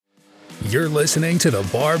You're listening to the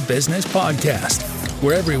Bar Business Podcast,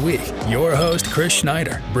 where every week your host, Chris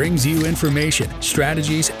Schneider, brings you information,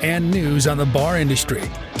 strategies, and news on the bar industry,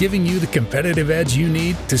 giving you the competitive edge you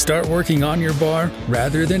need to start working on your bar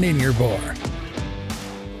rather than in your bar.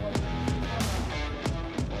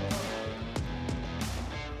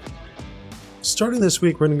 Starting this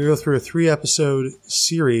week, we're going to go through a 3-episode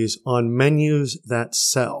series on menus that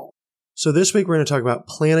sell. So this week, we're going to talk about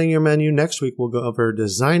planning your menu. Next week, we'll go over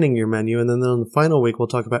designing your menu. And then on the final week, we'll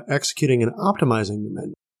talk about executing and optimizing your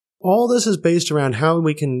menu. All this is based around how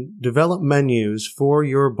we can develop menus for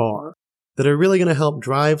your bar that are really going to help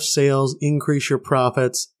drive sales, increase your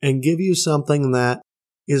profits, and give you something that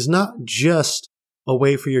is not just a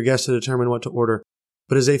way for your guests to determine what to order,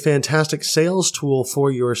 but is a fantastic sales tool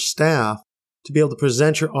for your staff to be able to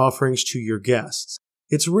present your offerings to your guests.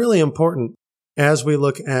 It's really important as we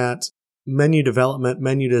look at menu development,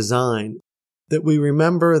 menu design, that we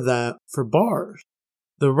remember that for bars,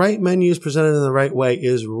 the right menus presented in the right way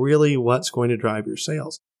is really what's going to drive your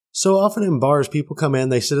sales. So often in bars, people come in,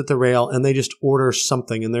 they sit at the rail, and they just order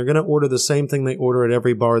something, and they're going to order the same thing they order at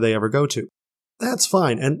every bar they ever go to. That's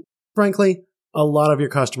fine. And frankly, a lot of your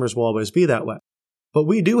customers will always be that way. But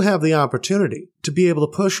we do have the opportunity to be able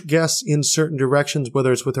to push guests in certain directions,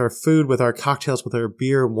 whether it's with our food, with our cocktails, with our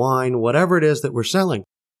beer, wine, whatever it is that we're selling.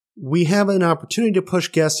 We have an opportunity to push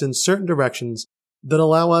guests in certain directions that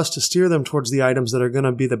allow us to steer them towards the items that are going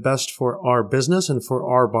to be the best for our business and for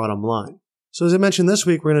our bottom line. So as I mentioned this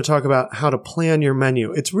week, we're going to talk about how to plan your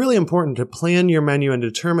menu. It's really important to plan your menu and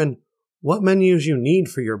determine what menus you need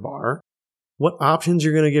for your bar, what options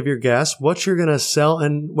you're going to give your guests, what you're going to sell,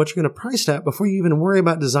 and what you're going to price at before you even worry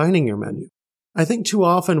about designing your menu. I think too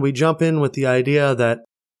often we jump in with the idea that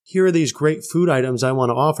here are these great food items I want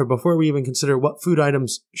to offer before we even consider what food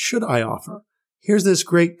items should I offer. Here's this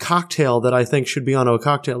great cocktail that I think should be on a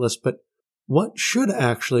cocktail list, but what should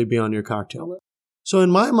actually be on your cocktail list? So in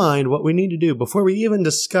my mind, what we need to do before we even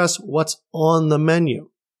discuss what's on the menu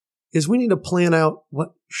is we need to plan out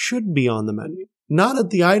what should be on the menu. Not at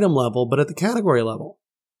the item level, but at the category level.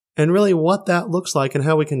 And really what that looks like and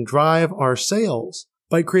how we can drive our sales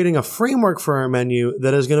by creating a framework for our menu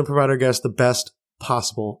that is going to provide our guests the best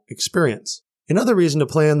possible experience. Another reason to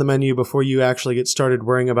plan the menu before you actually get started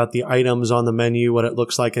worrying about the items on the menu, what it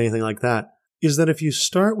looks like, anything like that, is that if you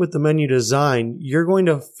start with the menu design, you're going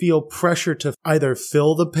to feel pressure to either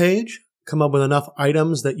fill the page, come up with enough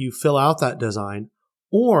items that you fill out that design,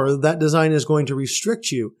 or that design is going to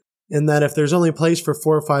restrict you in that if there's only place for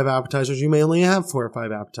 4 or 5 appetizers, you may only have 4 or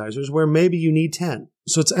 5 appetizers where maybe you need 10.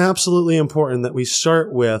 So it's absolutely important that we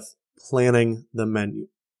start with planning the menu.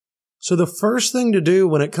 So the first thing to do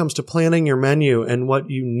when it comes to planning your menu and what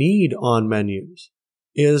you need on menus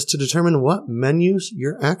is to determine what menus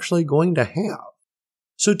you're actually going to have.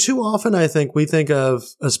 So too often I think we think of,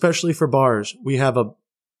 especially for bars, we have a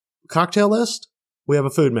cocktail list, we have a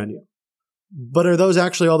food menu. But are those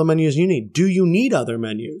actually all the menus you need? Do you need other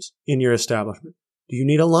menus in your establishment? Do you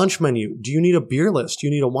need a lunch menu? Do you need a beer list? Do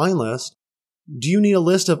you need a wine list? Do you need a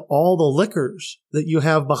list of all the liquors that you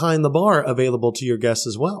have behind the bar available to your guests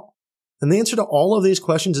as well? And the answer to all of these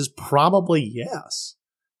questions is probably yes.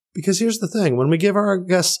 Because here's the thing, when we give our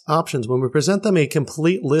guests options, when we present them a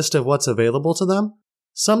complete list of what's available to them,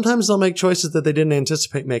 sometimes they'll make choices that they didn't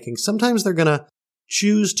anticipate making. Sometimes they're going to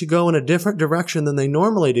choose to go in a different direction than they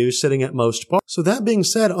normally do sitting at most bars. So that being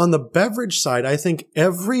said, on the beverage side, I think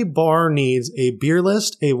every bar needs a beer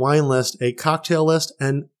list, a wine list, a cocktail list,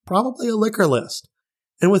 and probably a liquor list.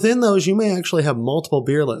 And within those, you may actually have multiple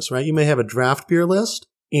beer lists, right? You may have a draft beer list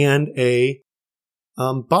and a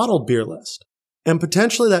bottled beer list. And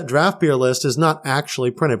potentially that draft beer list is not actually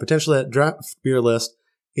printed. Potentially that draft beer list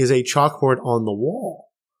is a chalkboard on the wall.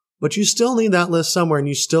 But you still need that list somewhere, and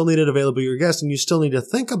you still need it available to your guests, and you still need to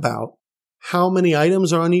think about how many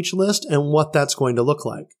items are on each list and what that's going to look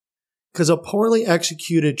like. Because a poorly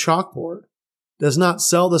executed chalkboard does not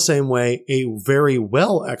sell the same way a very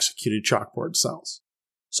well executed chalkboard sells.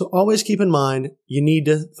 So always keep in mind, you need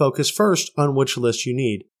to focus first on which list you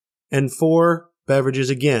need. And for beverages,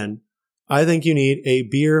 again, I think you need a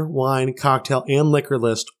beer, wine, cocktail, and liquor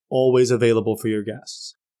list always available for your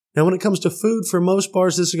guests. Now, when it comes to food, for most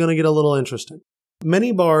bars, this is going to get a little interesting.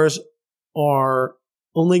 Many bars are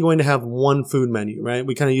only going to have one food menu, right?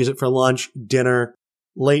 We kind of use it for lunch, dinner,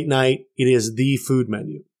 late night. It is the food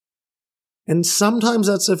menu. And sometimes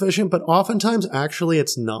that's sufficient, but oftentimes, actually,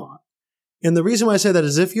 it's not. And the reason why I say that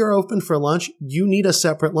is if you're open for lunch, you need a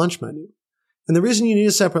separate lunch menu. And the reason you need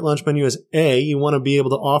a separate lunch menu is A, you want to be able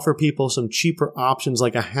to offer people some cheaper options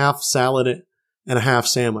like a half salad and a half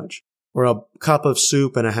sandwich, or a cup of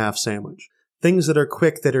soup and a half sandwich. things that are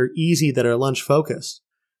quick, that are easy, that are lunch focused.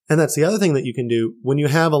 And that's the other thing that you can do. When you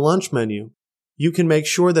have a lunch menu, you can make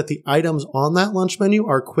sure that the items on that lunch menu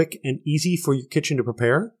are quick and easy for your kitchen to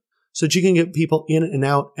prepare so that you can get people in and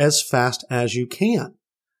out as fast as you can.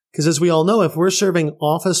 Because as we all know, if we're serving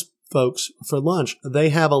office folks for lunch, they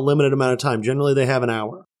have a limited amount of time. Generally, they have an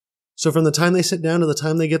hour. So from the time they sit down to the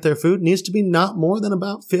time they get their food needs to be not more than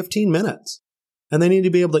about 15 minutes. And they need to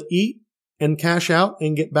be able to eat and cash out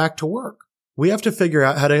and get back to work. We have to figure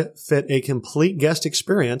out how to fit a complete guest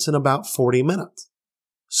experience in about 40 minutes.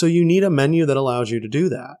 So you need a menu that allows you to do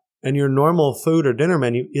that. And your normal food or dinner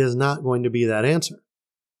menu is not going to be that answer.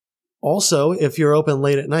 Also, if you're open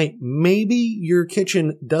late at night, maybe your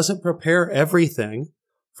kitchen doesn't prepare everything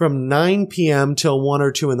from 9 p.m. till 1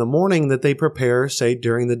 or 2 in the morning that they prepare, say,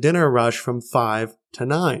 during the dinner rush from 5 to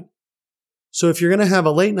 9. So if you're going to have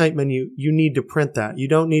a late night menu, you need to print that. You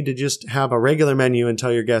don't need to just have a regular menu and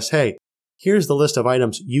tell your guests, hey, here's the list of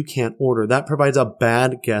items you can't order. That provides a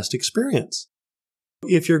bad guest experience.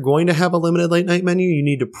 If you're going to have a limited late night menu, you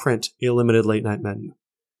need to print a limited late night menu.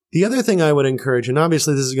 The other thing I would encourage, and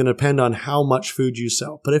obviously this is going to depend on how much food you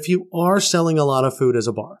sell, but if you are selling a lot of food as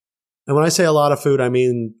a bar, and when I say a lot of food, I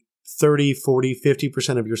mean 30, 40,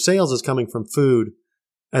 50% of your sales is coming from food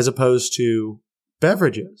as opposed to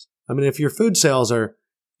beverages. I mean, if your food sales are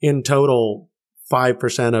in total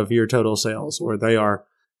 5% of your total sales, or they are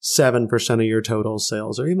 7% of your total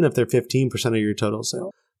sales, or even if they're 15% of your total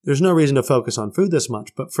sales, there's no reason to focus on food this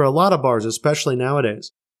much. But for a lot of bars, especially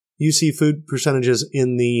nowadays, you see food percentages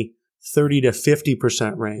in the 30 to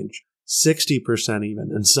 50% range, 60%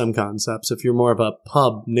 even in some concepts, if you're more of a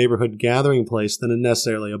pub neighborhood gathering place than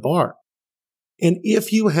necessarily a bar. And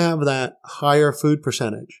if you have that higher food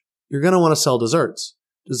percentage, you're going to want to sell desserts.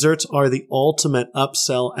 Desserts are the ultimate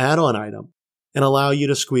upsell add-on item and allow you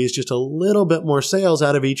to squeeze just a little bit more sales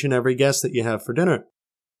out of each and every guest that you have for dinner.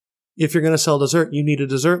 If you're going to sell dessert, you need a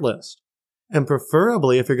dessert list. And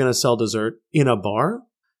preferably, if you're going to sell dessert in a bar,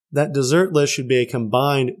 that dessert list should be a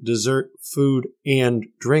combined dessert, food, and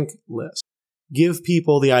drink list. Give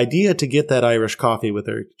people the idea to get that Irish coffee with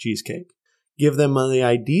their cheesecake. Give them the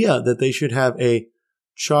idea that they should have a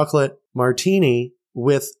chocolate martini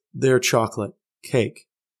with their chocolate cake.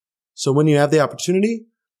 So when you have the opportunity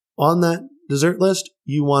on that dessert list,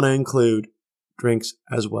 you want to include drinks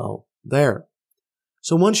as well there.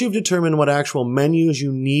 So once you've determined what actual menus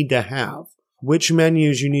you need to have, which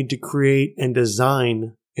menus you need to create and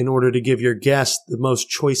design in order to give your guests the most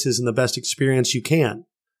choices and the best experience you can,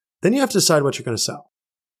 then you have to decide what you're going to sell.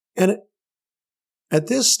 And at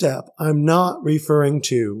this step, I'm not referring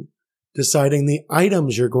to deciding the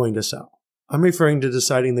items you're going to sell. I'm referring to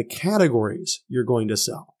deciding the categories you're going to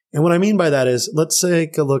sell. And what I mean by that is, let's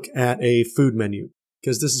take a look at a food menu,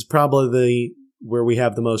 because this is probably where we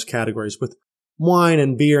have the most categories. With wine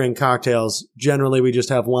and beer and cocktails, generally we just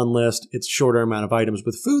have one list. It's a shorter amount of items.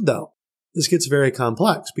 With food, though, this gets very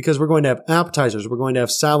complex because we're going to have appetizers, we're going to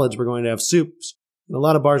have salads, we're going to have soups. In a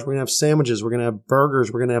lot of bars, we're going to have sandwiches, we're going to have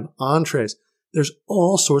burgers, we're going to have entrees. There's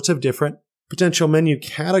all sorts of different potential menu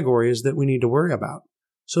categories that we need to worry about.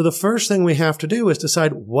 So the first thing we have to do is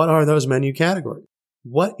decide, what are those menu categories?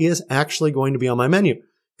 What is actually going to be on my menu?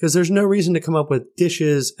 Because there's no reason to come up with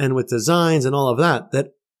dishes and with designs and all of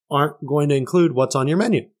that aren't going to include what's on your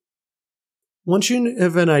menu. Once you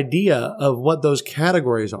have an idea of what those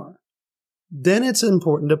categories are, then it's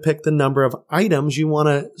important to pick the number of items you want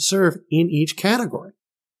to serve in each category.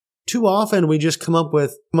 Too often we just come up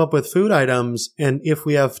with food items, and if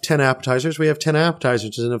we have 10 appetizers, we have 10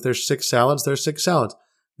 appetizers, and if there's 6 salads, there's 6 salads.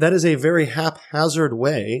 That is a very haphazard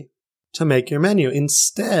way to make your menu.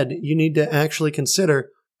 Instead, you need to actually consider,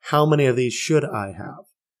 how many of these should I have?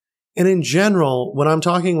 And in general, when I'm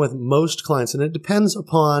talking with most clients, and it depends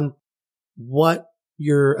upon what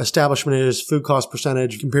your establishment is, food cost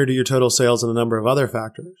percentage compared to your total sales and a number of other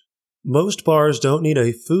factors, most bars don't need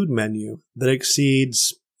a food menu that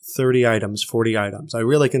exceeds 30 items, 40 items. I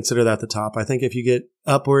really consider that the top. I think if you get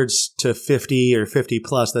upwards to 50 or 50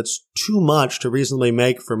 plus, that's too much to reasonably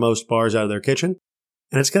make for most bars out of their kitchen.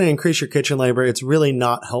 And it's going to increase your kitchen labor. It's really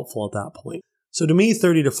not helpful at that point. So to me,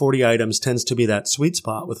 30 to 40 items tends to be that sweet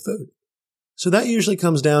spot with food. So that usually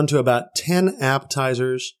comes down to about 10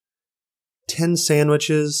 appetizers, 10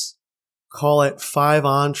 sandwiches, call it 5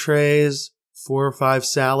 entrees, 4 or 5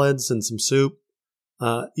 salads, and some soup.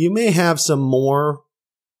 You may have some more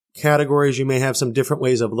categories. You may have some different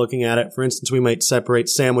ways of looking at it. For instance, we might separate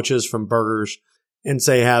sandwiches from burgers and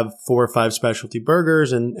say have 4 or 5 specialty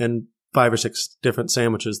burgers and 5 or 6 different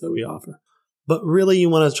sandwiches that we offer. But really, you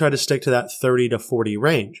want to try to stick to that 30 to 40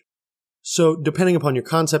 range. So depending upon your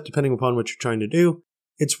concept, depending upon what you're trying to do,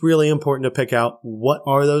 it's really important to pick out what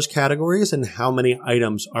are those categories and how many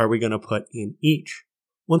items are we going to put in each.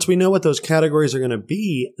 Once we know what those categories are going to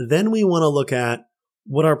be, then we want to look at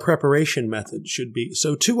what our preparation method should be.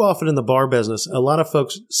 So too often in the bar business, a lot of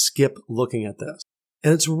folks skip looking at this.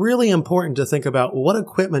 And it's really important to think about what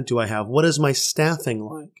equipment do I have? What is my staffing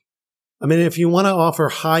like? I mean, if you want to offer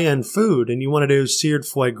high-end food and you want to do seared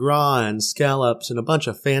foie gras and scallops and a bunch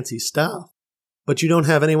of fancy stuff, but you don't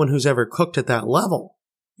have anyone who's ever cooked at that level,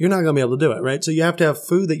 you're not going to be able to do it, right? So you have to have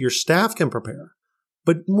food that your staff can prepare.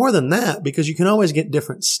 But more than that, because you can always get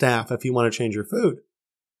different staff if you want to change your food,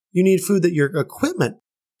 you need food that your equipment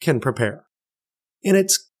can prepare. And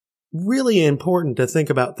it's really important to think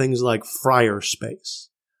about things like fryer space.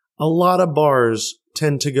 A lot of bars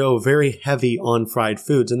tend to go very heavy on fried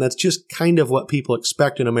foods, and that's just kind of what people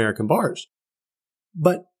expect in American bars.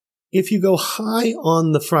 But if you go high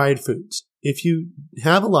on the fried foods, if you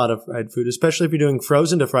have a lot of fried food, especially if you're doing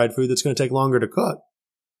frozen to fried food that's going to take longer to cook,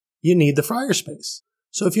 you need the fryer space.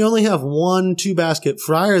 So if you only have 1-2 basket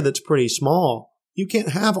fryer that's pretty small, you can't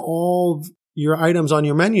have all your items on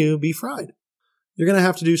your menu be fried. You're going to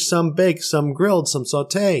have to do some baked, some grilled, some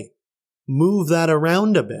saute. Move that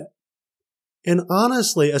around a bit. And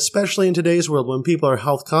honestly, especially in today's world when people are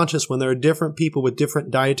health conscious, when there are different people with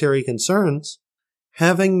different dietary concerns,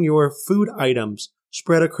 having your food items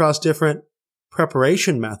spread across different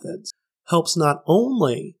preparation methods helps not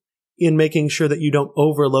only in making sure that you don't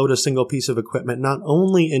overload a single piece of equipment, not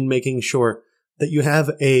only in making sure that you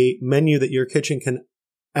have a menu that your kitchen can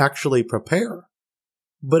actually prepare,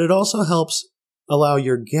 but it also helps allow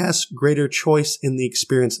your guests greater choice in the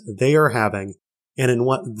experience they are having and in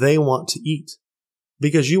what they want to eat.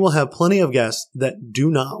 Because you will have plenty of guests that do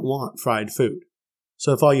not want fried food.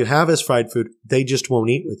 So if all you have is fried food, they just won't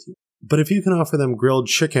eat with you. But if you can offer them grilled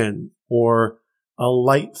chicken or a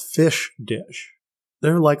light fish dish,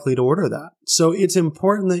 they're likely to order that. So it's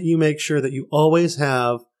important that you make sure that you always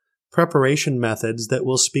have preparation methods that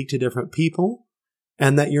will speak to different people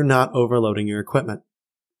and that you're not overloading your equipment.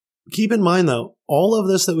 Keep in mind, though, all of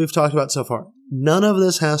this that we've talked about so far, none of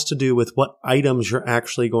this has to do with what items you're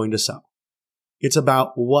actually going to sell. It's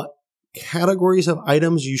about what categories of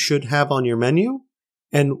items you should have on your menu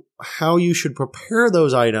and how you should prepare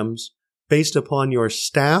those items based upon your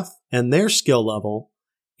staff and their skill level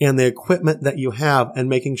and the equipment that you have, and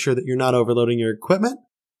making sure that you're not overloading your equipment,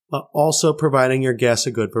 but also providing your guests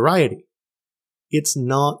a good variety. It's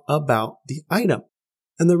not about the item.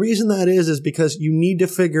 And the reason that is because you need to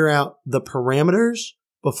figure out the parameters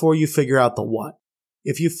before you figure out the what.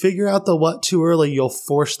 If you figure out the what too early, you'll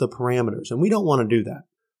force the parameters. And we don't want to do that.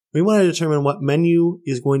 We want to determine what menu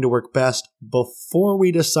is going to work best before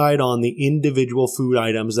we decide on the individual food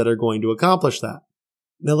items that are going to accomplish that.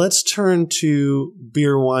 Now let's turn to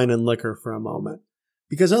beer, wine, and liquor for a moment.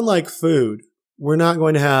 Because unlike food, we're not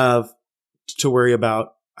going to have to worry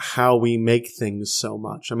about how we make things so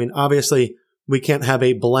much. I mean, obviously, we can't have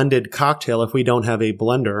a blended cocktail if we don't have a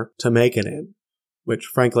blender to make it in, which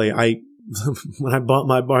frankly, when I bought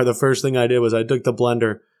my bar, the first thing I did was I took the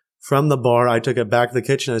blender from the bar. I took it back to the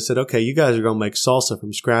kitchen. I said, okay, you guys are going to make salsa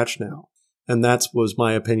from scratch now. And that was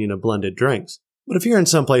my opinion of blended drinks. But if you're in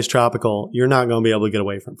someplace tropical, you're not going to be able to get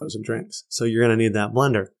away from frozen drinks. So you're going to need that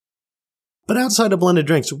blender. But outside of blended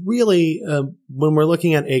drinks, really, when we're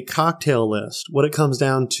looking at a cocktail list, what it comes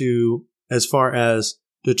down to as far as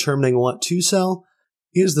determining what to sell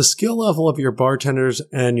is the skill level of your bartenders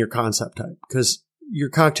and your concept type, because your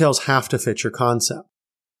cocktails have to fit your concept.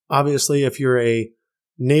 Obviously, if you're a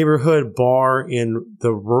neighborhood bar in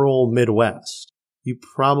the rural Midwest, you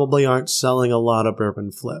probably aren't selling a lot of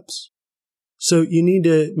bourbon flips. So you need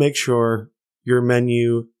to make sure your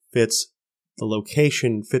menu fits the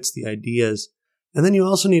location, fits the ideas. And then you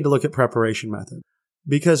also need to look at preparation method,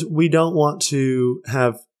 because we don't want to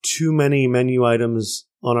have too many menu items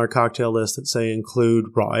on our cocktail list that say include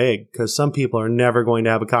raw egg, because some people are never going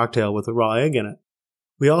to have a cocktail with a raw egg in it.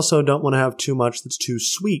 We also don't want to have too much that's too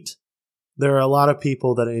sweet. There are a lot of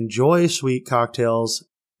people that enjoy sweet cocktails,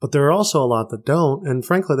 but there are also a lot that don't. And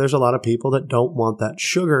frankly, there's a lot of people that don't want that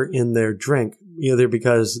sugar in their drink, either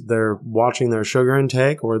because they're watching their sugar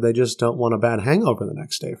intake or they just don't want a bad hangover the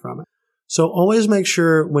next day from it. So always make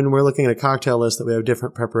sure when we're looking at a cocktail list that we have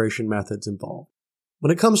different preparation methods involved.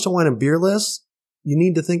 When it comes to wine and beer lists, you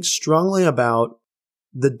need to think strongly about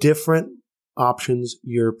the different options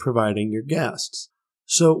you're providing your guests.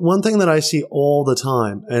 So one thing that I see all the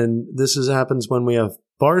time, and this happens when we have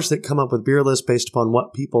bars that come up with beer lists based upon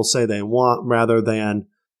what people say they want rather than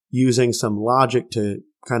using some logic to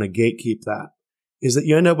kind of gatekeep that, is that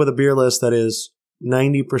you end up with a beer list that is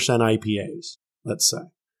 90% IPAs, let's say.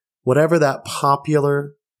 Whatever that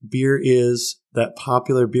popular beer is, that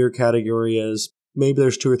popular beer category is, maybe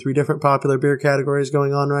there's 2 or 3 different popular beer categories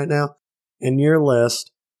going on right now, and your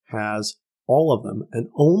list has all of them and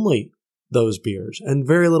only those beers and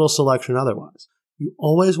very little selection otherwise. You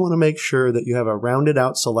always want to make sure that you have a rounded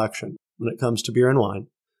out selection when it comes to beer and wine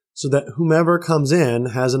so that whomever comes in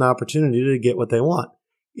has an opportunity to get what they want.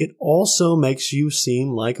 It also makes you seem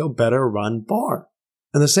like a better run bar.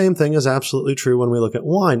 And the same thing is absolutely true when we look at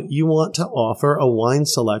wine. You want to offer a wine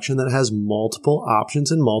selection that has multiple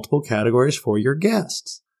options in multiple categories for your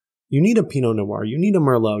guests. You need a Pinot Noir, you need a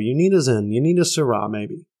Merlot, you need a Zin, you need a Syrah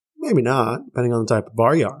maybe. Maybe not, depending on the type of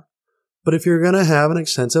bar you are. But if you're going to have an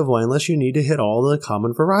extensive wine list, you need to hit all the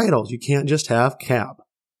common varietals. You can't just have Cab.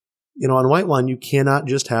 On white wine, you cannot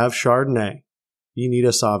just have Chardonnay. You need a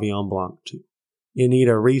Sauvignon Blanc too. You need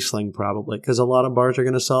a Riesling probably, because a lot of bars are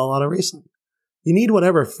going to sell a lot of Riesling. You need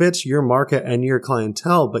whatever fits your market and your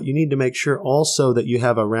clientele, but you need to make sure also that you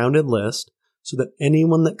have a rounded list so that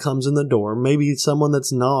anyone that comes in the door, maybe someone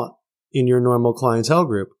that's not in your normal clientele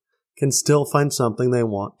group, can still find something they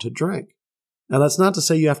want to drink. Now, that's not to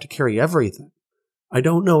say you have to carry everything. I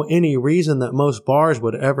don't know any reason that most bars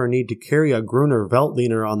would ever need to carry a Gruner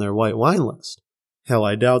Veltliner on their white wine list. Hell,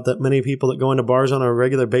 I doubt that many people that go into bars on a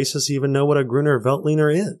regular basis even know what a Gruner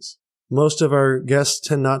Veltliner is. Most of our guests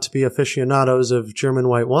tend not to be aficionados of German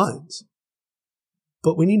white wines.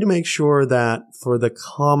 But we need to make sure that for the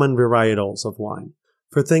common varietals of wine,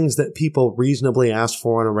 for things that people reasonably ask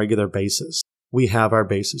for on a regular basis, we have our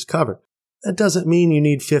bases covered. That doesn't mean you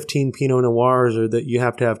need 15 Pinot Noirs or that you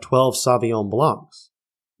have to have 12 Sauvignon Blancs.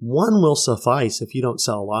 One will suffice if you don't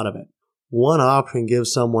sell a lot of it. One option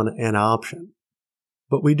gives someone an option.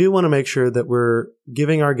 But we do want to make sure that we're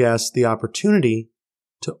giving our guests the opportunity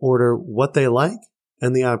to order what they like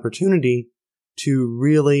and the opportunity to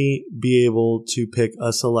really be able to pick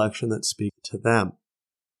a selection that speaks to them.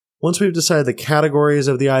 Once we've decided the categories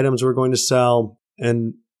of the items we're going to sell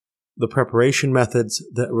and the preparation methods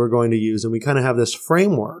that we're going to use, and we kind of have this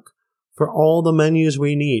framework for all the menus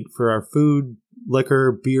we need for our food,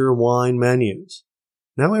 liquor, beer, wine menus.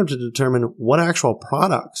 Now we have to determine what actual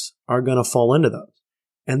products are going to fall into those.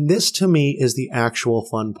 And this to me is the actual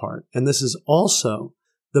fun part. And this is also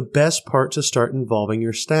the best part to start involving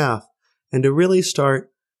your staff and to really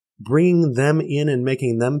start bringing them in and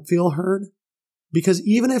making them feel heard. Because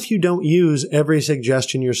even if you don't use every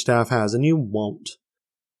suggestion your staff has, and you won't,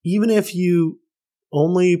 even if you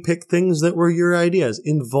only pick things that were your ideas,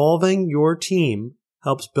 involving your team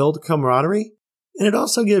helps build camaraderie, and it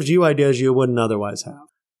also gives you ideas you wouldn't otherwise have.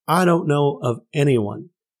 I don't know of anyone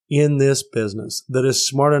in this business that is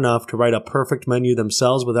smart enough to write a perfect menu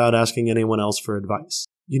themselves without asking anyone else for advice.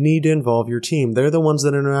 You need to involve your team. They're the ones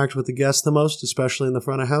that interact with the guests the most, especially in the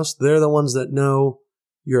front of house. They're the ones that know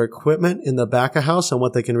your equipment in the back of house and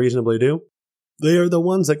what they can reasonably do. They are the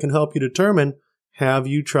ones that can help you determine, have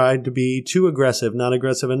you tried to be too aggressive, not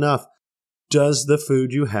aggressive enough? Does the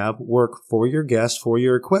food you have work for your guests, for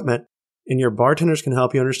your equipment? And your bartenders can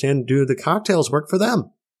help you understand, do the cocktails work for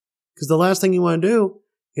them? Because the last thing you want to do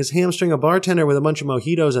is hamstring a bartender with a bunch of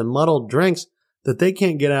mojitos and muddled drinks that they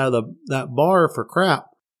can't get out of that bar for crap,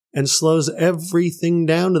 and slows everything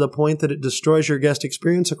down to the point that it destroys your guest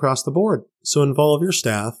experience across the board. So involve your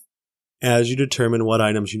staff as you determine what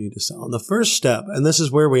items you need to sell. And the first step, and this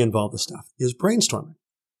is where we involve the staff, is brainstorming.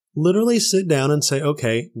 Literally sit down and say,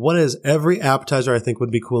 okay, what is every appetizer I think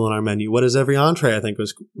would be cool on our menu? What is every entree I think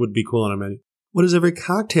would be cool on our menu? What is every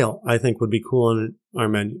cocktail I think would be cool on our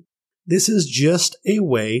menu? This is just a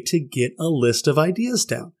way to get a list of ideas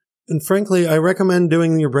down. And frankly, I recommend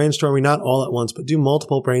doing your brainstorming not all at once, but do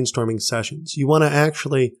multiple brainstorming sessions. You want to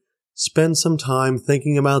actually spend some time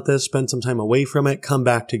thinking about this, spend some time away from it, come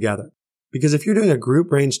back together. Because if you're doing a group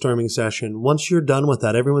brainstorming session, once you're done with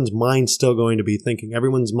that, everyone's mind's still going to be thinking.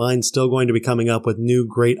 Everyone's mind's still going to be coming up with new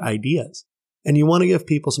great ideas. And you want to give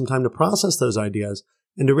people some time to process those ideas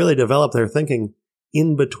and to really develop their thinking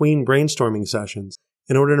in between brainstorming sessions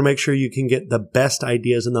in order to make sure you can get the best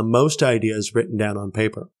ideas and the most ideas written down on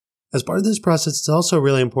paper. As part of this process, it's also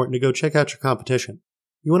really important to go check out your competition.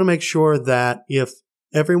 You want to make sure that if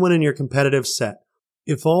everyone in your competitive set,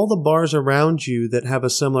 if all the bars around you that have a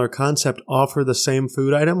similar concept offer the same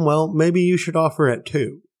food item, well, maybe you should offer it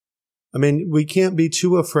too. I mean, we can't be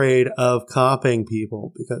too afraid of copying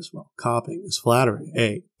people because, well, copying is flattery,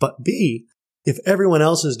 A. But B, if everyone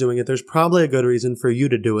else is doing it, there's probably a good reason for you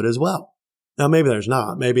to do it as well. Now, maybe there's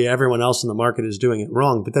not. Maybe everyone else in the market is doing it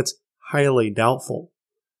wrong, but that's highly doubtful.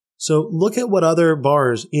 So look at what other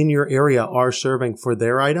bars in your area are serving for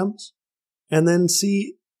their items, and then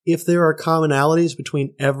see if there are commonalities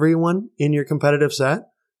between everyone in your competitive set.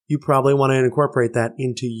 you probably want to incorporate that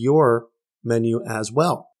into your menu as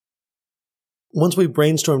well. Once we've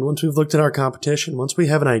brainstormed, once we've looked at our competition, once we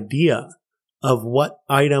have an idea of what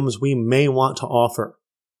items we may want to offer,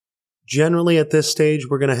 generally at this stage,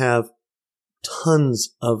 we're going to have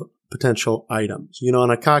tons of potential items. On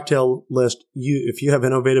a cocktail list, if you have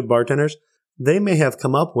innovative bartenders, they may have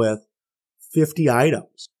come up with 50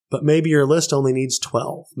 items, but maybe your list only needs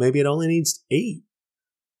 12. Maybe it only needs 8.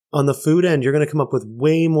 On the food end, you're going to come up with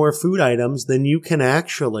way more food items than you can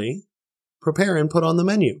actually prepare and put on the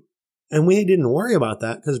menu. And we didn't worry about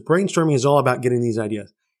that because brainstorming is all about getting these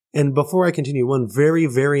ideas. And before I continue, one very,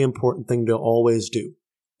 very important thing to always do.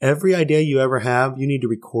 Every idea you ever have, you need to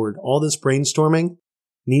record. All this brainstorming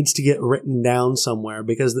needs to get written down somewhere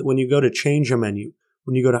because when you go to change a menu,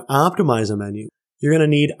 when you go to optimize a menu, you're going to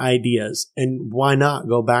need ideas. And why not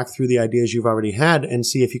go back through the ideas you've already had and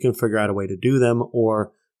see if you can figure out a way to do them,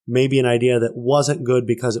 or maybe an idea that wasn't good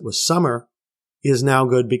because it was summer is now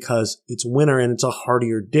good because it's winter and it's a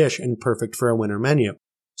heartier dish and perfect for a winter menu.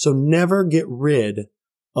 So never get rid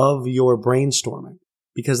of your brainstorming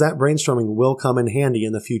because that brainstorming will come in handy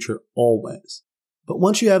in the future always. But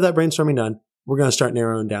once you have that brainstorming done, we're going to start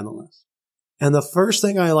narrowing down the list. And the first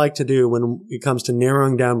thing I like to do when it comes to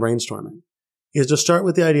narrowing down brainstorming is to start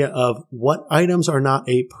with the idea of what items are not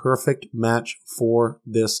a perfect match for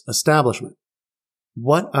this establishment.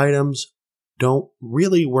 What items don't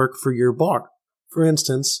really work for your bar? For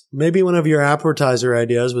instance, maybe one of your appetizer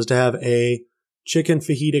ideas was to have a chicken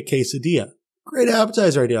fajita quesadilla. Great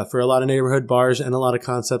appetizer idea for a lot of neighborhood bars and a lot of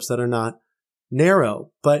concepts that are not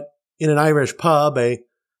narrow. But in an Irish pub, a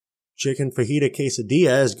chicken fajita quesadilla,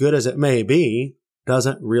 as good as it may be,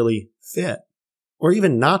 doesn't really fit. Or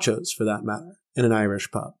even nachos for that matter in an Irish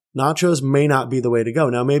pub. Nachos may not be the way to go.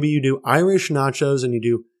 Now, maybe you do Irish nachos and you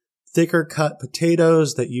do thicker cut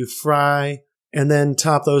potatoes that you fry and then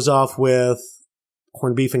top those off with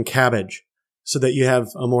corned beef and cabbage so that you have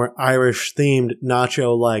a more Irish themed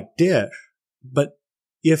nacho-like dish. But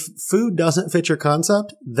if food doesn't fit your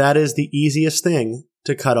concept, that is the easiest thing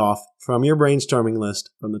to cut off from your brainstorming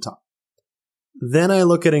list from the top. Then I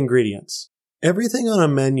look at ingredients. Everything on a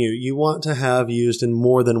menu you want to have used in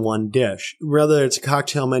more than one dish, whether it's a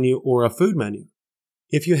cocktail menu or a food menu.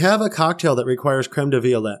 If you have a cocktail that requires creme de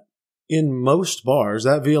violette, in most bars,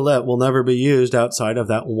 that violette will never be used outside of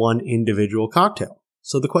that one individual cocktail.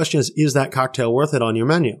 So the question is that cocktail worth it on your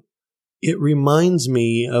menu? It reminds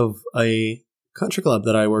me of a country club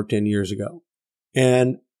that I worked in years ago.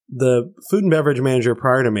 And the food and beverage manager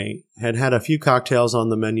prior to me had a few cocktails on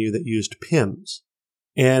the menu that used Pimm's.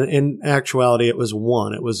 And in actuality, it was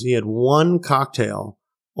one. He had one cocktail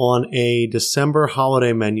on a December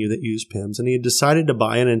holiday menu that used Pimm's, and he had decided to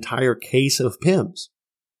buy an entire case of Pimm's.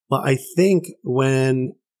 Well, I think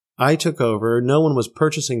when I took over, no one was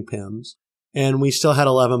purchasing Pimm's, and we still had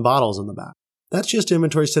 11 bottles in the back. That's just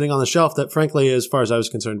inventory sitting on the shelf that, frankly, as far as I was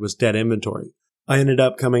concerned, was dead inventory. I ended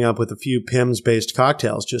up coming up with a few Pimm's-based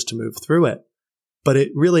cocktails just to move through it. But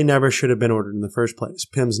it really never should have been ordered in the first place.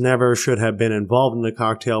 Pimm's never should have been involved in a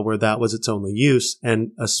cocktail where that was its only use,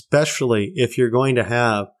 and especially if you're going to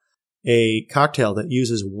have a cocktail that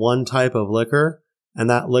uses one type of liquor, and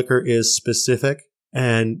that liquor is specific,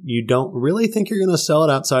 and you don't really think you're going to sell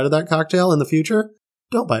it outside of that cocktail in the future,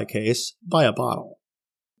 don't buy a case, buy a bottle.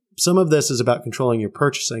 Some of this is about controlling your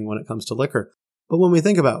purchasing when it comes to liquor. But when we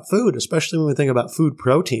think about food, especially when we think about food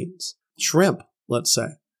proteins, shrimp, let's say,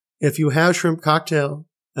 if you have shrimp cocktail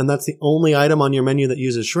and that's the only item on your menu that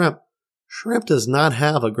uses shrimp, shrimp does not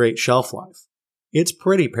have a great shelf life. It's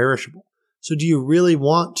pretty perishable. So do you really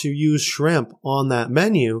want to use shrimp on that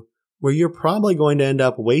menu where you're probably going to end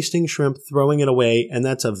up wasting shrimp, throwing it away, and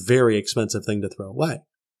that's a very expensive thing to throw away?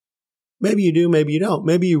 Maybe you do, maybe you don't.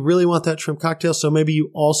 Maybe you really want that shrimp cocktail, so maybe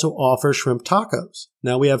you also offer shrimp tacos.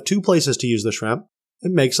 Now we have 2 places to use the shrimp.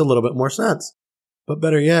 It makes a little bit more sense. But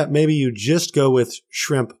better yet, maybe you just go with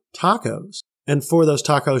shrimp tacos. And for those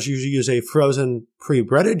tacos, you use a frozen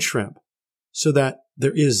pre-breaded shrimp so that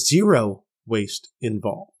there is 0 waste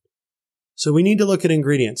involved. So we need to look at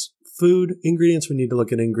ingredients. Food ingredients, we need to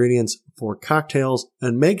look at ingredients for cocktails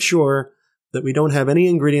and make sure that we don't have any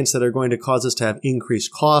ingredients that are going to cause us to have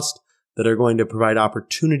increased cost, that are going to provide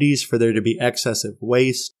opportunities for there to be excessive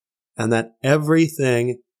waste, and that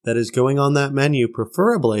everything that is going on that menu,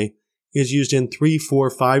 preferably, is used in 3, 4,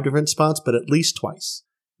 5 different spots, but at least twice.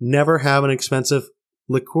 Never have an expensive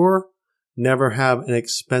liqueur, never have an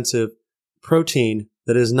expensive protein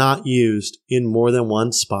that is not used in more than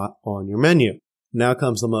one spot on your menu. Now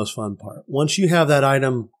comes the most fun part. Once you have that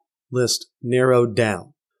item list narrowed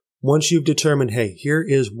down, Once you've determined, hey, here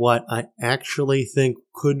is what I actually think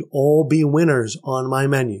could all be winners on my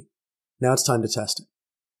menu, now it's time to test it.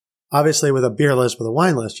 Obviously, with a beer list, with a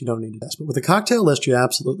wine list, you don't need to test. But with a cocktail list, you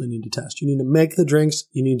absolutely need to test. You need to make the drinks.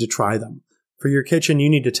 You need to try them. For your kitchen, you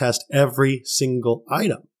need to test every single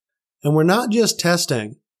item. And we're not just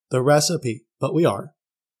testing the recipe, but we are.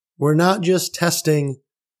 We're not just testing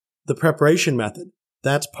the preparation method.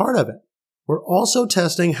 That's part of it. We're also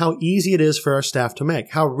testing how easy it is for our staff to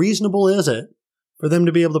make. How reasonable is it for them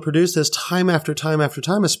to be able to produce this time after time after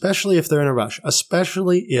time, especially if they're in a rush,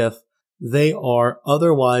 especially if they are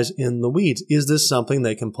otherwise in the weeds. Is this something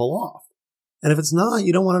they can pull off? And if it's not,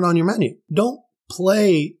 you don't want it on your menu. Don't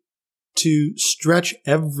play to stretch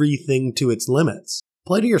everything to its limits.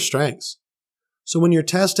 Play to your strengths. So when you're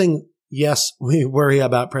testing, yes, we worry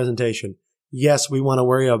about presentation. Yes, we want to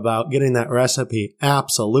worry about getting that recipe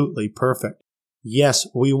absolutely perfect. Yes,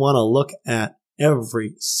 we want to look at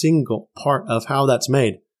every single part of how that's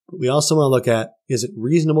made. But we also want to look at, is it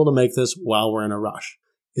reasonable to make this while we're in a rush?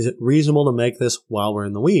 Is it reasonable to make this while we're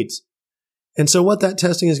in the weeds? And so what that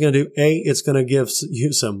testing is going to do, A, it's going to give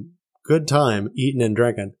you some good time eating and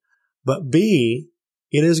drinking. But B,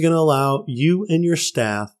 it is going to allow you and your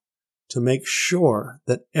staff to make sure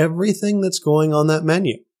that everything that's going on that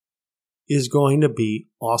menu is going to be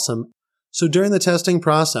awesome. So during the testing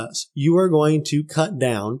process, you are going to cut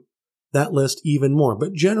down that list even more.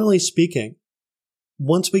 But generally speaking,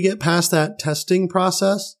 once we get past that testing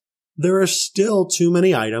process, there are still too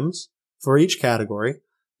many items for each category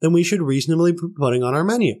than we should reasonably be putting on our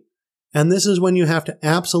menu. And this is when you have to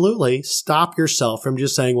absolutely stop yourself from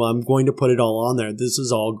just saying, well, I'm going to put it all on there. This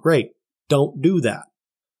is all great. Don't do that.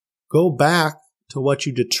 Go back to what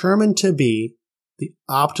you determined to be the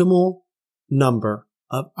optimal number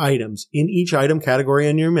of items in each item category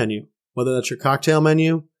in your menu, whether that's your cocktail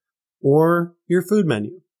menu or your food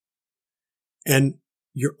menu. And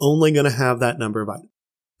you're only going to have that number of items,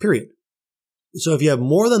 period. So if you have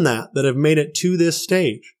more than that have made it to this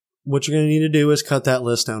stage, what you're going to need to do is cut that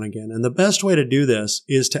list down again. And the best way to do this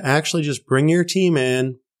is to actually just bring your team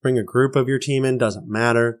in, bring a group of your team in, doesn't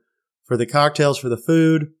matter, for the cocktails, for the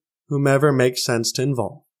food, whomever makes sense to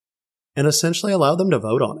involve, and essentially allow them to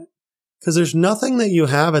vote on it. Because there's nothing that you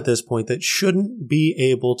have at this point that shouldn't be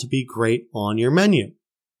able to be great on your menu.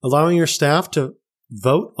 Allowing your staff to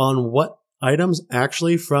vote on what items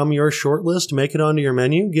actually from your short list make it onto your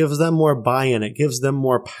menu gives them more buy-in. It gives them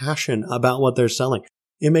more passion about what they're selling.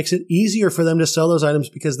 It makes it easier for them to sell those items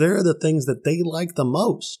because they're the things that they like the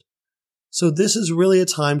most. So this is really a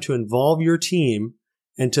time to involve your team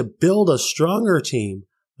and to build a stronger team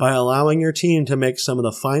by allowing your team to make some of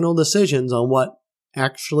the final decisions on what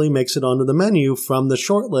actually makes it onto the menu from the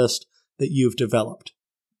short list that you've developed.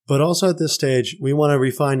 But also at this stage, we want to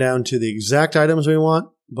refine down to the exact items we want,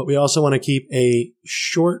 but we also want to keep a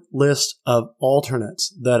short list of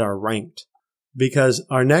alternates that are ranked. Because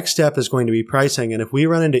our next step is going to be pricing, and if we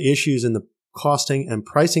run into issues in the costing and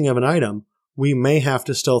pricing of an item, we may have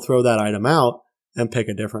to still throw that item out and pick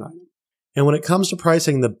a different item. And when it comes to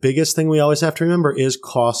pricing, the biggest thing we always have to remember is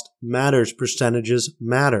cost matters. Percentages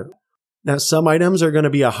matter. Now, some items are going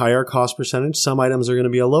to be a higher cost percentage. Some items are going to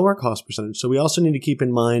be a lower cost percentage. So we also need to keep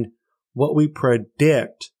in mind what we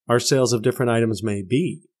predict our sales of different items may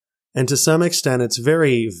be. And to some extent, it's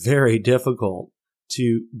very, very difficult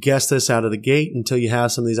to guess this out of the gate until you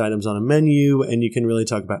have some of these items on a menu and you can really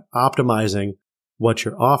talk about optimizing what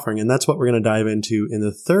you're offering. And that's what we're going to dive into in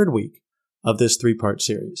the third week of this 3-part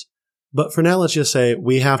series. But for now, let's just say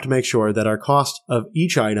we have to make sure that our cost of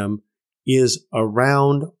each item is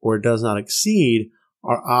around or does not exceed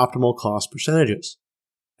our optimal cost percentages.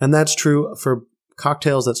 And that's true for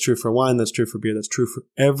cocktails, that's true for wine, that's true for beer, that's true for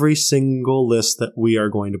every single list that we are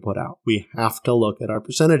going to put out. We have to look at our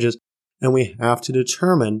percentages and we have to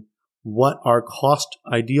determine what our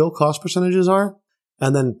ideal cost percentages are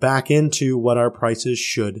and then back into what our prices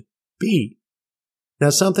should be.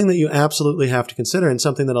 Now, something that you absolutely have to consider and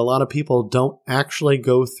something that a lot of people don't actually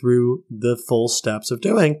go through the full steps of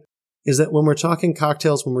doing is that when we're talking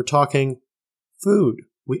cocktails, when we're talking food,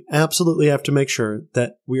 we absolutely have to make sure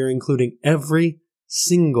that we are including every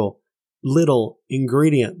single little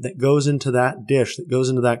ingredient that goes into that dish, that goes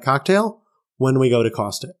into that cocktail when we go to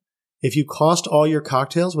cost it. If you cost all your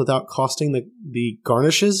cocktails without costing the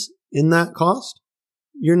garnishes in that cost,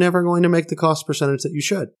 you're never going to make the cost percentage that you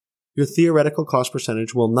should. Your theoretical cost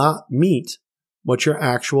percentage will not meet what your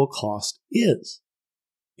actual cost is.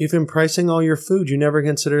 If in pricing all your food, you never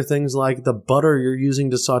consider things like the butter you're using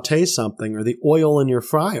to saute something or the oil in your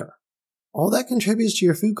fryer, all that contributes to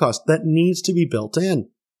your food cost. That needs to be built in.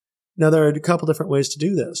 Now, there are a couple different ways to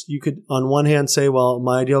do this. You could, on one hand, say, well,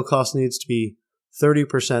 my ideal cost needs to be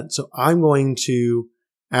 30%. So I'm going to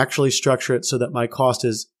actually structure it so that my cost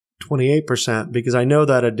is 28% because I know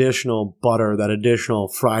that additional butter, that additional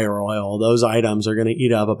fryer oil, those items are going to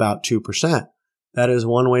eat up about 2%. That is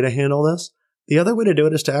one way to handle this. The other way to do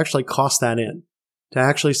it is to actually cost that in, to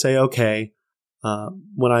actually say, okay,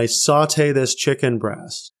 when I saute this chicken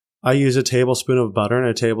breast, I use a tablespoon of butter, and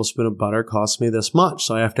a tablespoon of butter costs me this much.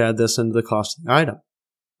 So I have to add this into the cost of the item.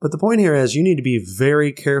 But the point here is you need to be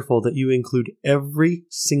very careful that you include every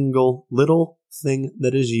single little thing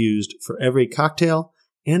that is used for every cocktail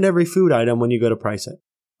and every food item when you go to price it.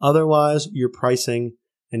 Otherwise, your pricing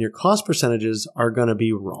and your cost percentages are going to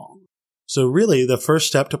be wrong. So really, the first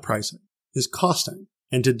step to pricing is costing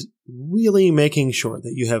and to really making sure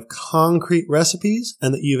that you have concrete recipes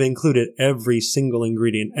and that you've included every single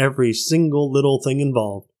ingredient, every single little thing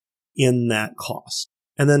involved in that cost.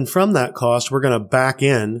 And then from that cost, we're going to back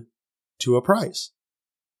in to a price.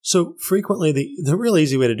 So frequently, the real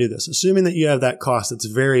easy way to do this, assuming that you have that cost that's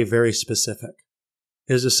very, very specific,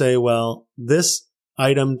 is to say, well, this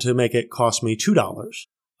item to make it cost me $2.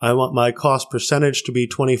 I want my cost percentage to be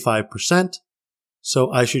 25%,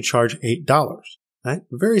 so I should charge $8. Right?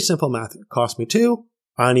 Very simple math here. Cost me $2,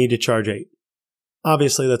 I need to charge $8.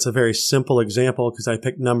 Obviously, that's a very simple example because I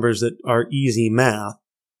picked numbers that are easy math,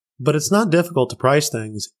 but it's not difficult to price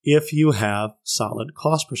things if you have solid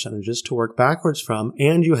cost percentages to work backwards from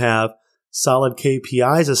and you have solid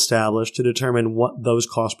KPIs established to determine what those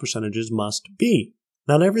cost percentages must be.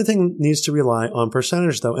 Not everything needs to rely on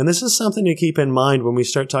percentage, though, and this is something to keep in mind when we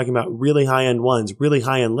start talking about really high-end wines, really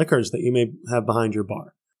high-end liquors that you may have behind your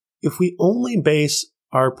bar. If we only base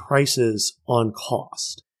our prices on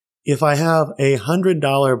cost, if I have a $100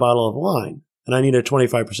 bottle of wine and I need a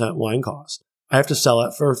 25% wine cost, I have to sell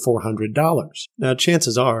it for $400. Now,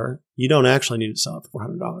 chances are you don't actually need to sell it for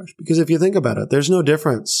 $400 because if you think about it, there's no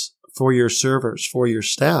difference for your servers, for your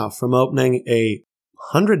staff from opening a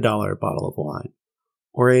 $100 bottle of wine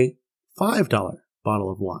or a $5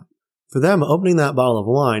 bottle of wine. For them, opening that bottle of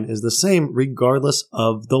wine is the same regardless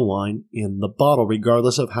of the wine in the bottle,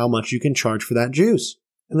 regardless of how much you can charge for that juice.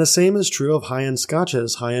 And the same is true of high-end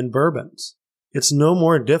scotches, high-end bourbons. It's no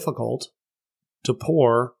more difficult to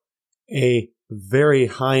pour a very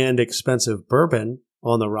high-end expensive bourbon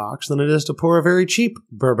on the rocks than it is to pour a very cheap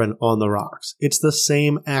bourbon on the rocks. It's the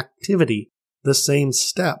same activity, the same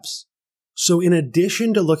steps. So in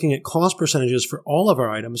addition to looking at cost percentages for all of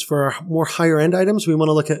our items, for our more higher-end items, we want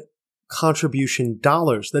to look at contribution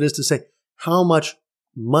dollars. That is to say, how much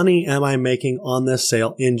money am I making on this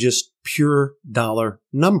sale in just pure dollar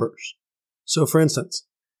numbers? So for instance,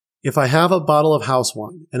 if I have a bottle of house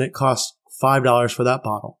wine and it costs $5 for that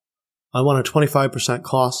bottle, I want a 25%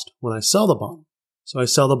 cost when I sell the bottle. So I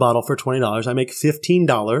sell the bottle for $20. I make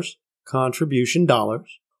 $15 contribution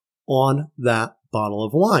dollars on that bottle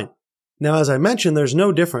of wine. Now, as I mentioned, there's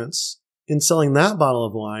no difference in selling that bottle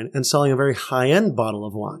of wine and selling a very high-end bottle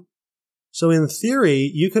of wine. So in theory,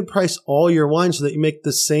 you could price all your wine so that you make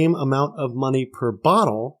the same amount of money per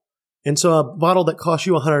bottle. And so a bottle that costs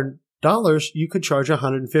you $100, you could charge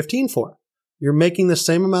 $115 for. You're making the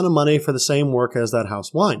same amount of money for the same work as that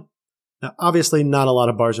house wine. Now, obviously, not a lot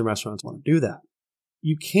of bars and restaurants want to do that.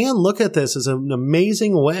 You can look at this as an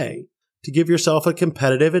amazing way to give yourself a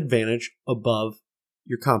competitive advantage above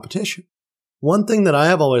your competition. One thing that I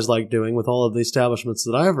have always liked doing with all of the establishments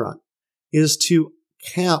that I've run is to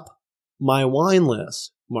cap my wine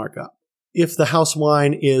list markup. If the house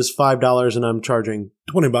wine is $5 and I'm charging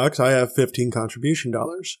 $20, I have 15 contribution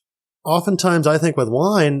dollars. Oftentimes, I think with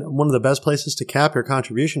wine, one of the best places to cap your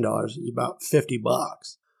contribution dollars is about $50.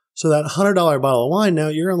 So that $100 bottle of wine, now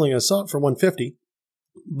you're only going to sell it for $150.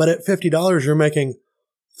 But at $50, you're making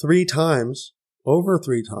over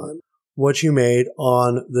three times what you made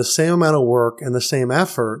on the same amount of work and the same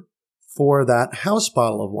effort for that house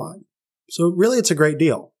bottle of wine. So really, it's a great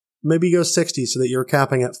deal. Maybe go 60 so that you're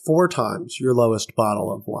capping at 4 times your lowest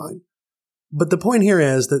bottle of wine. But the point here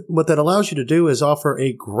is that what that allows you to do is offer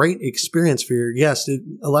a great experience for your guests. It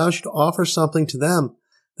allows you to offer something to them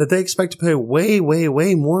that they expect to pay way, way,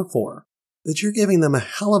 way more for, that you're giving them a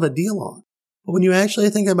hell of a deal on. But when you actually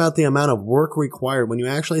think about the amount of work required, when you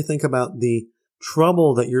actually think about the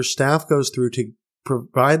trouble that your staff goes through to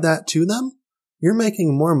provide that to them, you're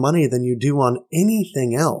making more money than you do on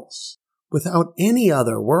anything else without any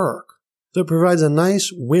other work. So it provides a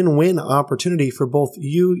nice win-win opportunity for both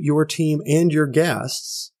you, your team, and your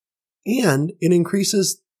guests, and it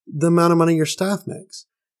increases the amount of money your staff makes.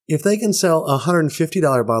 If they can sell a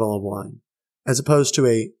 $150 bottle of wine as opposed to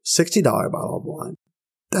a $60 bottle of wine,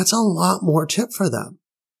 that's a lot more tip for them.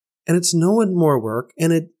 And it's no more work,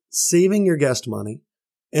 and it's saving your guest money,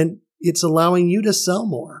 and it's allowing you to sell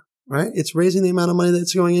more, right? It's raising the amount of money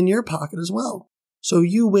that's going in your pocket as well. So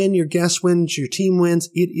you win, your guest wins, your team wins.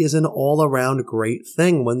 It is an all-around great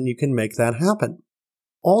thing when you can make that happen.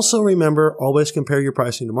 Also remember, always compare your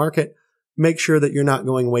pricing to market. Make sure that you're not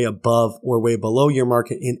going way above or way below your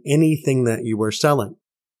market in anything that you are selling.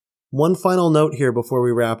 One final note here before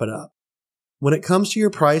we wrap it up. When it comes to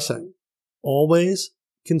your pricing, always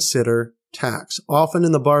consider tax. Often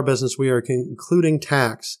in the bar business, we are including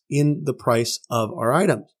tax in the price of our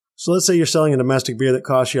items. So let's say you're selling a domestic beer that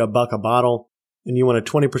costs you $1 a bottle, and you want a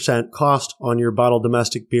 20% cost on your bottled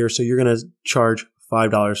domestic beer, so you're going to charge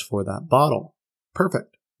 $5 for that bottle.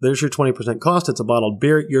 Perfect. There's your 20% cost. It's a bottled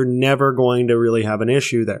beer. You're never going to really have an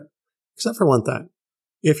issue there, except for one thing.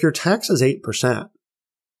 If your tax is 8%,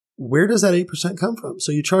 where does that 8% come from?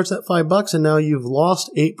 So you charge that $5 and now you've lost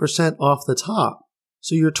 8% off the top.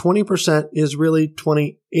 So your 20% is really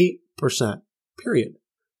 28%, period.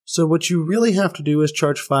 So what you really have to do is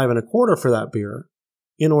charge $5.25 for that beer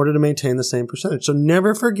in order to maintain the same percentage. So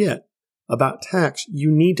never forget about tax. You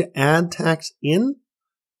need to add tax in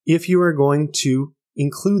if you are going to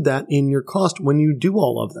include that in your cost when you do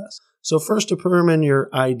all of this. So first determine your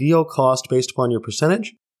ideal cost based upon your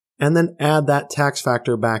percentage, and then add that tax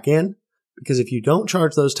factor back in, because if you don't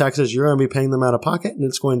charge those taxes, you're going to be paying them out of pocket, and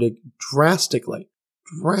it's going to drastically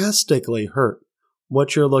hurt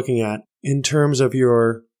what you're looking at in terms of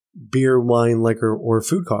your beer, wine, liquor, or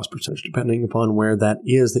food cost percentage, depending upon where that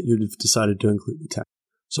is that you've decided to include the tax.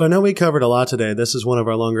 So I know we covered a lot today. This is one of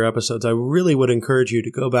our longer episodes. I really would encourage you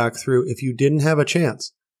to go back through. If you didn't have a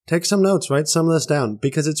chance, take some notes, write some of this down,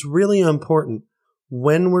 because it's really important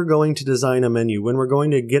when we're going to design a menu, when we're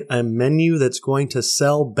going to get a menu that's going to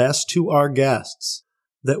sell best to our guests,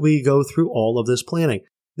 that we go through all of this planning.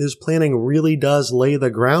 This planning really does lay the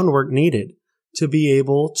groundwork needed to be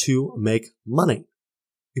able to make money.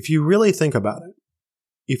 If you really think about it,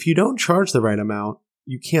 if you don't charge the right amount,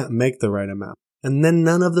 you can't make the right amount. And then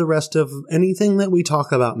none of the rest of anything that we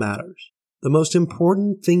talk about matters. The most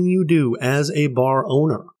important thing you do as a bar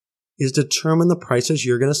owner is determine the prices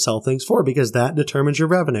you're going to sell things for, because that determines your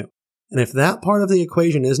revenue. And if that part of the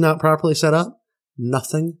equation is not properly set up,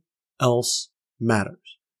 nothing else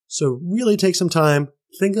matters. So really take some time,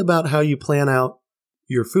 think about how you plan out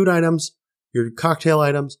your food items, your cocktail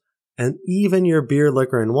items, and even your beer,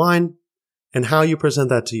 liquor, and wine, and how you present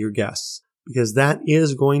that to your guests. Because that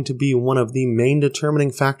is going to be one of the main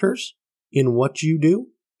determining factors in what you do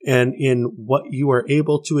and in what you are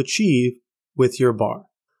able to achieve with your bar.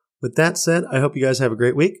 With that said, I hope you guys have a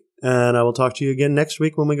great week, and I will talk to you again next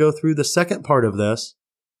week when we go through the second part of this,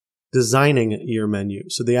 designing your menu.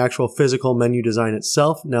 So the actual physical menu design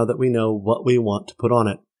itself, now that we know what we want to put on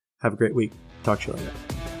it. Have a great week. Talk to you later.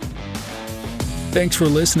 Thanks for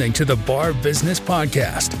listening to the Bar Business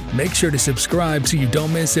Podcast. Make sure to subscribe so you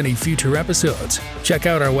don't miss any future episodes. Check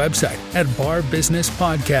out our website at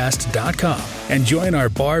barbusinesspodcast.com and join our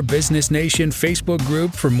Bar Business Nation Facebook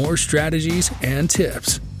group for more strategies and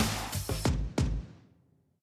tips.